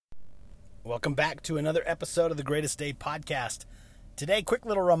Welcome back to another episode of the Greatest Day podcast. Today, quick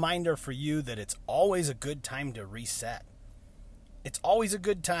little reminder for you that it's always a good time to reset. It's always a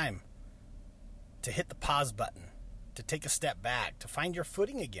good time to hit the pause button, to take a step back, to find your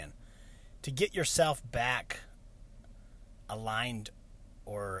footing again, to get yourself back aligned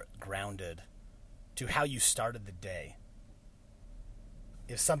or grounded to how you started the day.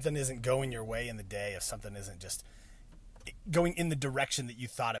 If something isn't going your way in the day, if something isn't just going in the direction that you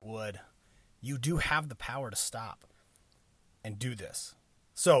thought it would, you do have the power to stop and do this.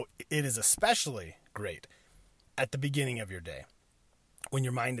 So it is especially great at the beginning of your day. When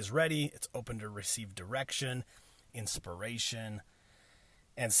your mind is ready, it's open to receive direction, inspiration,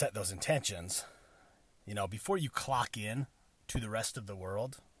 and set those intentions. You know, before you clock in to the rest of the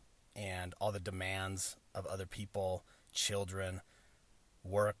world and all the demands of other people, children,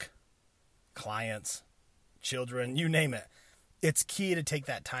 work, clients, children, you name it. It's key to take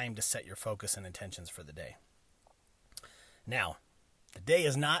that time to set your focus and intentions for the day. Now, the day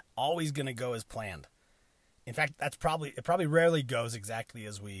is not always going to go as planned. In fact, it probably rarely goes exactly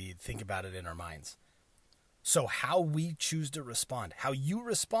as we think about it in our minds. So how we choose to respond, how you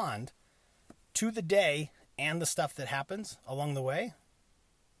respond to the day and the stuff that happens along the way,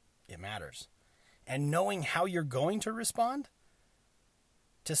 it matters. And knowing how you're going to respond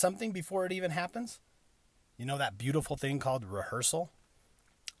to something before it even happens, you know that beautiful thing called rehearsal?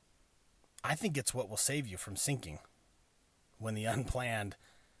 I think it's what will save you from sinking when the unplanned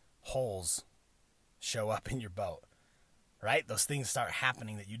holes show up in your boat, right? Those things start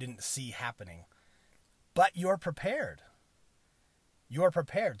happening that you didn't see happening. But you're prepared. You're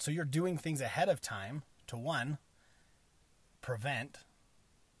prepared. So you're doing things ahead of time to, one, prevent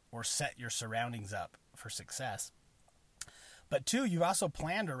or set your surroundings up for success. But two, you've also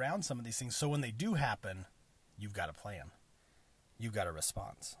planned around some of these things. So when they do happen, you've got a plan. You've got a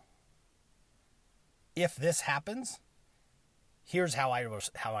response. If this happens, here's how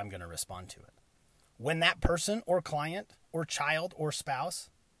I'm going to respond to it. When that person or client or child or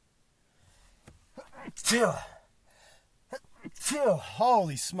spouse,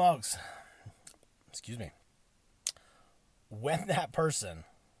 holy smokes, excuse me. When that person,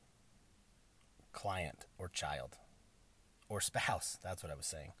 client or child or spouse, that's what I was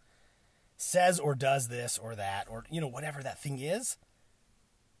saying, says or does this or that, or, whatever that thing is,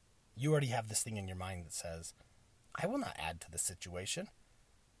 you already have this thing in your mind that says, I will not add to the situation.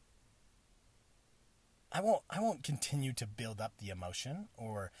 I won't continue to build up the emotion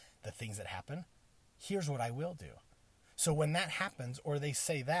or the things that happen. Here's what I will do. So when that happens, or they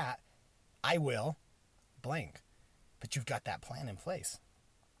say that, I will blank. But you've got that plan in place.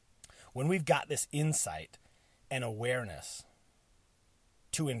 When we've got this insight and awareness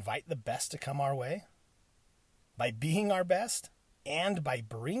to invite the best to come our way, by being our best and by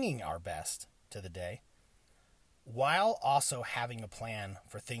bringing our best to the day, while also having a plan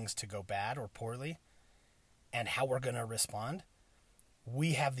for things to go bad or poorly and how we're going to respond,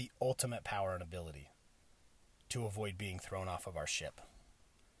 we have the ultimate power and ability to avoid being thrown off of our ship,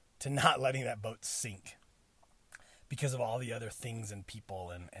 to not letting that boat sink because of all the other things and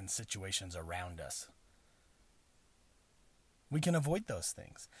people and situations around us. We can avoid those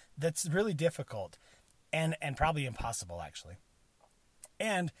things. That's really difficult and probably impossible, actually.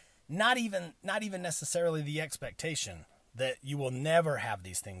 And not even necessarily the expectation that you will never have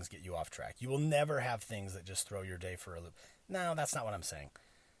these things get you off track. You will never have things that just throw your day for a loop. No, that's not what I'm saying.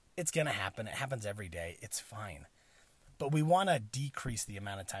 It's going to happen. It happens every day. It's fine. But we want to decrease the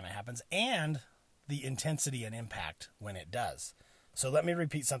amount of time it happens and the intensity and impact when it does. So let me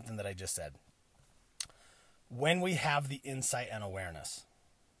repeat something that I just said. When we have the insight and awareness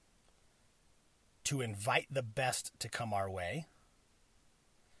to invite the best to come our way,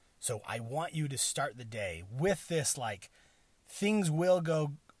 so I want you to start the day with this, things will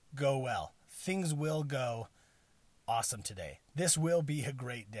go well. Things will go awesome today. This will be a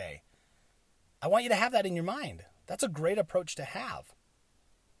great day. I want you to have that in your mind. That's a great approach to have.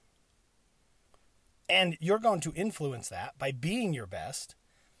 And you're going to influence that by being your best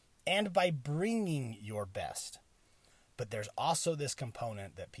and by bringing your best. But there's also this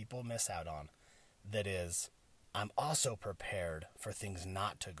component that people miss out on that is, I'm also prepared for things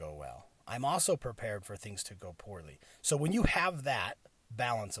not to go well. I'm also prepared for things to go poorly. So when you have that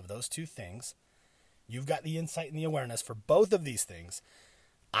balance of those two things, you've got the insight and the awareness for both of these things.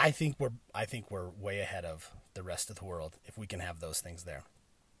 I think we're way ahead of the rest of the world if we can have those things there.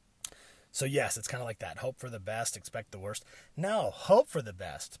 So yes, it's kind of like that. Hope for the best, expect the worst. No, hope for the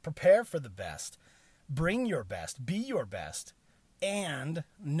best. Prepare for the best. Bring your best. Be your best. And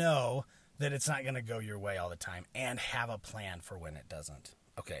know that it's not going to go your way all the time, and have a plan for when it doesn't.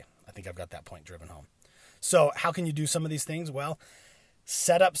 Okay, I think I've got that point driven home. So how can you do some of these things? Well,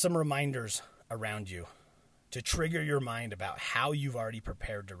 set up some reminders around you to trigger your mind about how you've already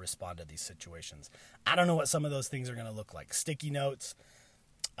prepared to respond to these situations. I don't know what some of those things are going to look like. Sticky notes,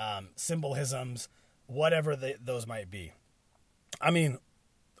 symbolisms, whatever those might be. I mean,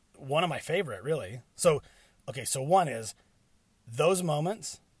 one of my favorite, really. So one is those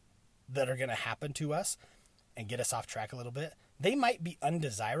moments that are going to happen to us and get us off track a little bit. They might be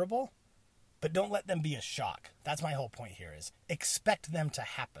undesirable, but don't let them be a shock. That's my whole point here, is expect them to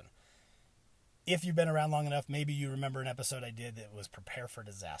happen. If you've been around long enough, maybe you remember an episode I did that was prepare for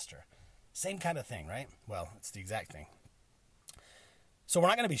disaster. Same kind of thing, right? Well, it's the exact thing. So we're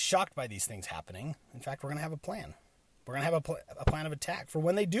not going to be shocked by these things happening. In fact, we're going to have a plan. We're going to have a plan of attack for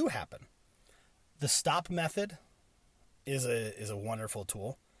when they do happen. The stop method is a wonderful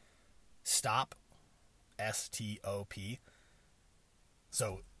tool. Stop, S-T-O-P.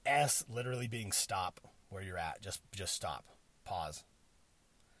 So S literally being stop where you're at. Just stop. Pause.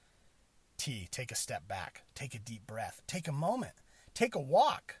 T, take a step back. Take a deep breath. Take a moment. Take a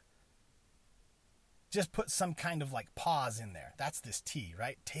walk. Just put some kind of like pause in there. That's this T,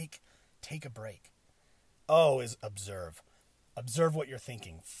 right? Take a break. O is observe. Observe what you're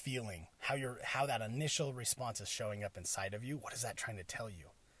thinking, feeling, how that initial response is showing up inside of you. What is that trying to tell you?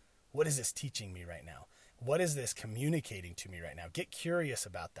 What is this teaching me right now? What is this communicating to me right now? Get curious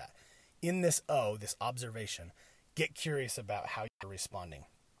about that. In this O, this observation, get curious about how you're responding.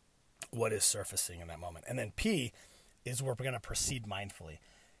 What is surfacing in that moment? And then P is where we're going to proceed mindfully,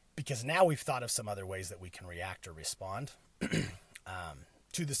 because now we've thought of some other ways that we can react or respond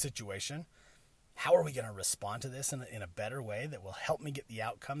to the situation. How are we going to respond to this in a better way that will help me get the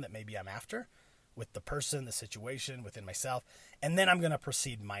outcome that maybe I'm after with the person, the situation, within myself? And then I'm going to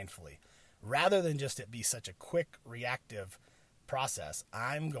proceed mindfully. Rather than just it be such a quick reactive process,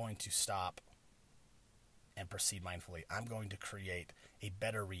 I'm going to stop and proceed mindfully. I'm going to create a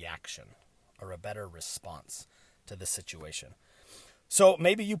better reaction or a better response to the situation. So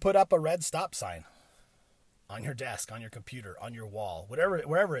maybe you put up a red stop sign on your desk, on your computer, on your wall,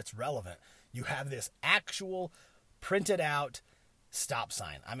 wherever it's relevant. You have this actual printed out stop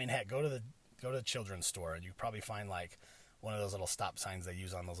sign. I mean, heck, go to the children's store and you probably find like one of those little stop signs they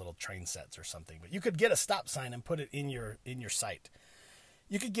use on those little train sets or something. But you could get a stop sign and put it in your sight.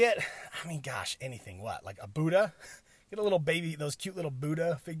 You could get, anything. What? Like a Buddha? Get a little baby, those cute little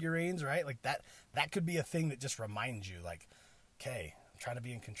Buddha figurines, right? Like that could be a thing that just reminds you, like, okay, I'm trying to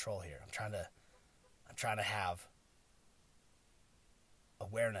be in control here. I'm trying to have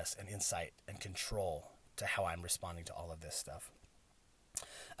awareness and insight and control to how I'm responding to all of this stuff.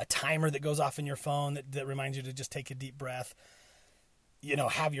 A timer that goes off in your phone that reminds you to just take a deep breath.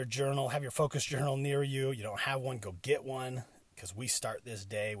 Have your journal, have your focus journal near you. You don't have one, go get one, because we start this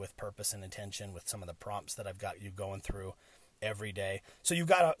day with purpose and intention with some of the prompts that I've got you going through every day. So you've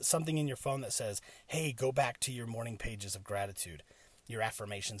got something in your phone that says, hey, go back to your morning pages of gratitude, your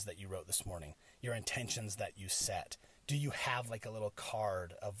affirmations that you wrote this morning, your intentions that you set. Do you have like a little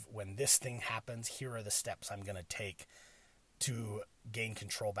card of when this thing happens, here are the steps I'm going to take to gain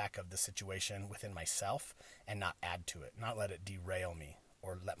control back of the situation within myself and not add to it, not let it derail me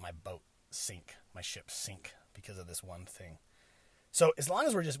or let my boat sink, my ship sink because of this one thing. So as long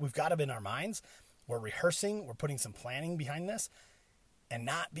as we've got them in our minds, we're rehearsing, we're putting some planning behind this and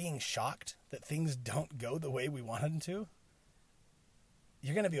not being shocked that things don't go the way we want them to,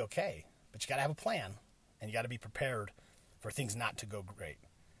 you're going to be okay. But you got to have a plan and you got to be prepared for things not to go great.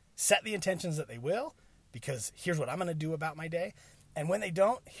 Set the intentions that they will, because here's what I'm going to do about my day. And when they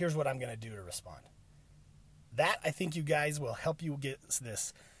don't, here's what I'm going to do to respond. That, I think, you guys, will help you get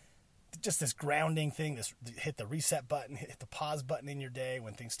this grounding thing, hit the reset button, hit the pause button in your day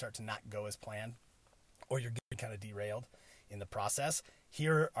when things start to not go as planned or you're getting kind of derailed in the process.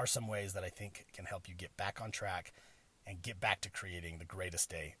 Here are some ways that I think can help you get back on track and get back to creating the greatest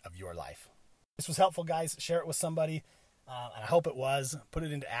day of your life. This was helpful, guys. Share it with somebody. And I hope it was. Put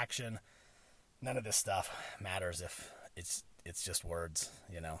it into action. None of this stuff matters if it's just words.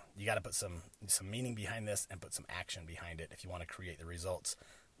 You got to put some meaning behind this and put some action behind it if you want to create the results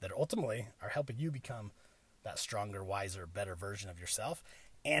that ultimately are helping you become that stronger, wiser, better version of yourself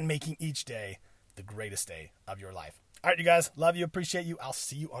and making each day the greatest day of your life. All right, you guys, love you, appreciate you. I'll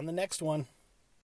see you on the next one.